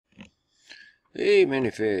Hey,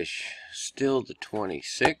 Minifish. Still the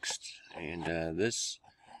 26th, and this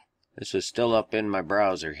is still up in my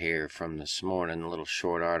browser here from this morning. A little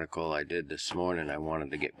short article I did this morning. I wanted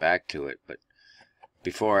to get back to it, but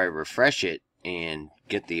before I refresh it and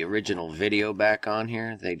get the original video back on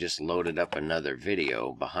here, they just loaded up another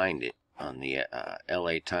video behind it on the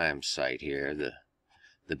LA Times site here,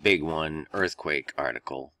 the big one, earthquake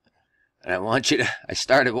article. And I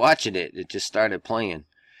started watching it. It just started playing.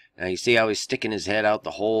 Now you see how he's sticking his head out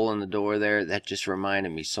the hole in the door there? That just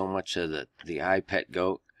reminded me so much of the I Pet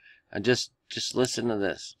Goat. And just listen to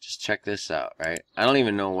this. Just check this out, right? I don't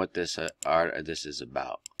even know what this this is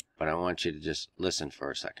about, but I want you to just listen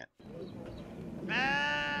for a second.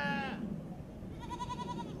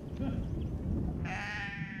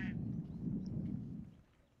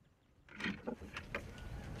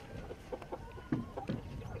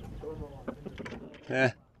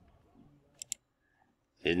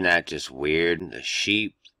 Isn't that just weird? The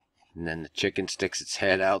sheep, and then the chicken sticks its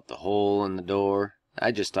head out the hole in the door.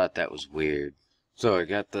 I just thought that was weird. So I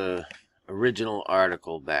got the original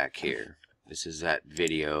article back here. This is that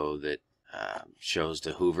video that shows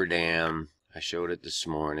the Hoover Dam. I showed it this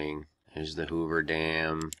morning. There's the Hoover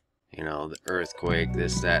Dam, you know, the earthquake,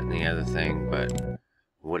 this, that, and the other thing. But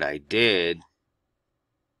what I did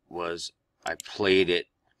was I played it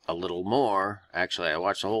a little more. Actually, I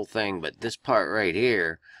watched the whole thing, but this part right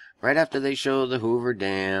here, right after they show the Hoover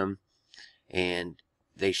Dam, and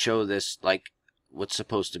they show this, like, what's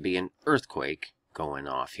supposed to be an earthquake going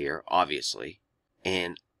off here, obviously.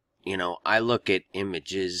 And, you know, I look at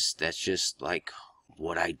images, that's just like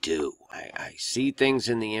what I do. I see things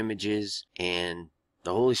in the images, and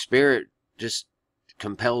the Holy Spirit just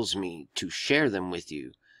compels me to share them with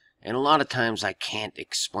you. And a lot of times I can't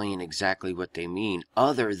explain exactly what they mean,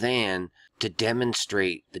 other than to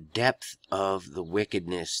demonstrate the depth of the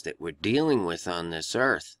wickedness that we're dealing with on this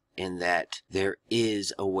earth, in that there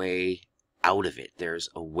is a way out of it. There's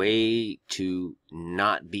a way to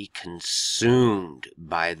not be consumed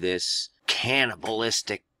by this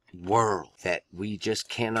cannibalistic world, that we just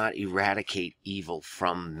cannot eradicate evil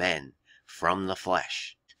from men, from the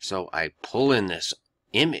flesh. So I pull in this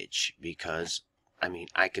image because, I mean,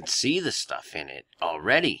 I could see the stuff in it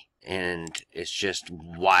already, and it's just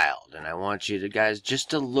wild. And I want you to guys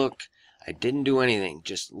just to look. I didn't do anything.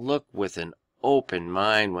 Just look with an open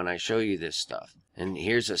mind when I show you this stuff. And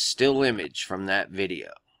here's a still image from that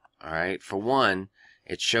video. All right. For one,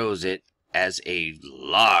 it shows it as a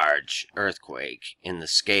large earthquake in the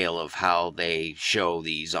scale of how they show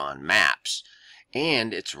these on maps.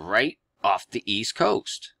 And it's right off the East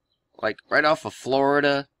Coast, like right off of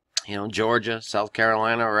Florida, you know, Georgia, South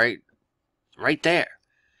Carolina, right there.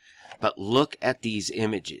 But look at these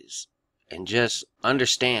images and just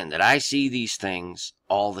understand that I see these things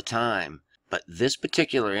all the time. But this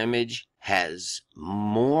particular image has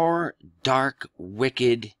more dark,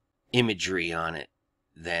 wicked imagery on it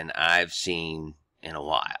than I've seen in a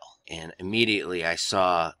while. And immediately I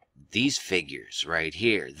saw these figures right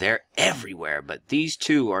here. They're everywhere, but these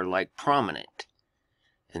two are like prominent.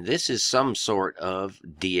 And this is some sort of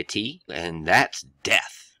deity, and that's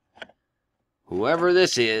death. Whoever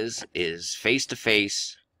this is face to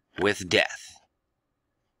face with death.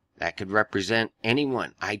 That could represent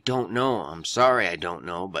anyone. I don't know. I'm sorry I don't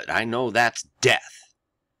know, but I know that's death.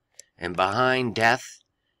 And behind death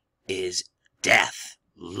is death.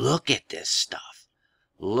 Look at this stuff.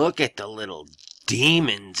 Look at the little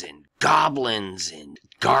demons and goblins and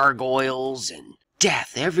gargoyles and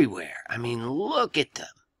death everywhere. I mean, look at them.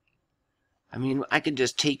 I mean, I could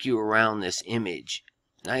just take you around this image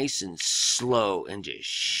nice and slow and just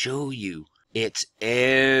show you it's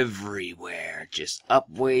everywhere. Just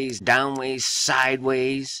upways, downways,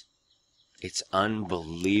 sideways. It's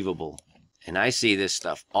unbelievable. And I see this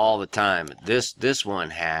stuff all the time. This one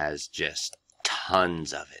has just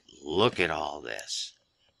tons of it. Look at all this.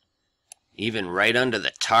 Even right under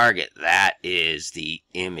the target, that is the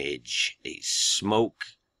image. A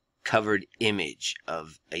smoke-covered image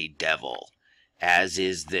of a devil. As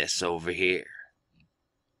is this over here.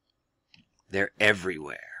 They're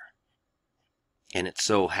everywhere. And it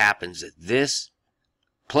so happens that this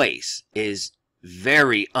place is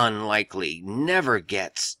very unlikely, never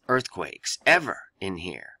gets earthquakes, ever, in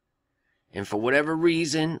here. And for whatever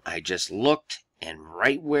reason, I just looked, and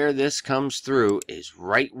right where this comes through is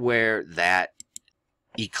right where that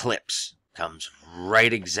eclipse comes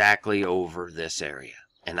right exactly over this area.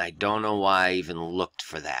 And I don't know why I even looked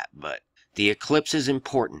for that, but the eclipse is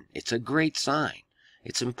important. It's a great sign.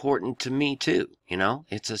 It's important to me too, you know.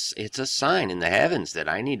 It's a sign in the heavens that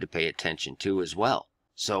I need to pay attention to as well.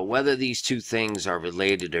 So whether these two things are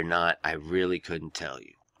related or not, I really couldn't tell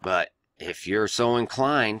you. But if you're so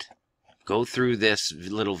inclined, go through this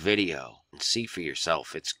little video and see for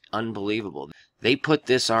yourself. It's unbelievable. They put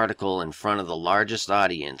this article in front of the largest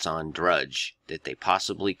audience on Drudge that they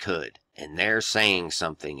possibly could. And they're saying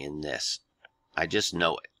something in this. I just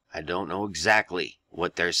know it. I don't know exactly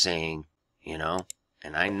what they're saying, you know.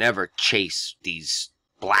 And I never chase these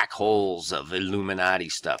black holes of Illuminati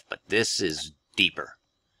stuff. But this is deeper.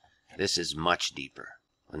 This is much deeper.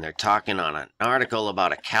 When they're talking on an article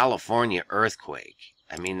about a California earthquake,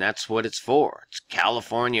 I mean, that's what it's for. It's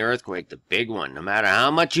California earthquake, the big one, no matter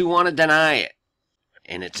how much you want to deny it.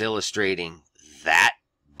 And it's illustrating that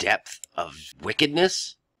depth of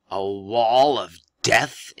wickedness, a wall of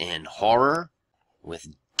death and horror, with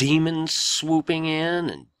demons swooping in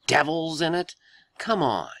and devils in it. Come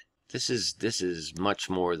on. This is much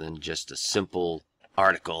more than just a simple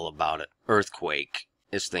article about an earthquake.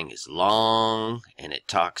 This thing is long, and it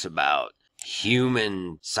talks about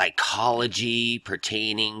human psychology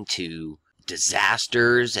pertaining to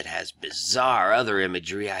disasters. It has bizarre other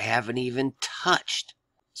imagery I haven't even touched.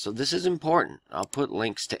 So this is important. I'll put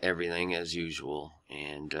links to everything as usual.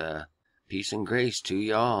 And peace and grace to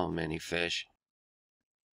y'all, many fish.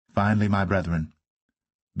 Finally, my brethren,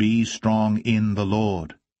 be strong in the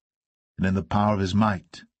Lord, and in the power of his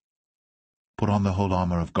might. Put on the whole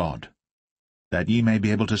armor of God, that ye may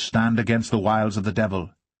be able to stand against the wiles of the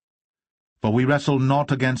devil. For we wrestle not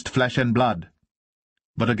against flesh and blood,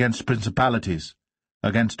 but against principalities,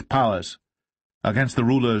 against powers, against the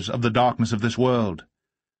rulers of the darkness of this world,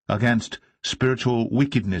 against spiritual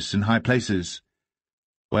wickedness in high places.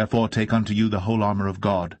 Wherefore take unto you the whole armor of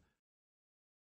God,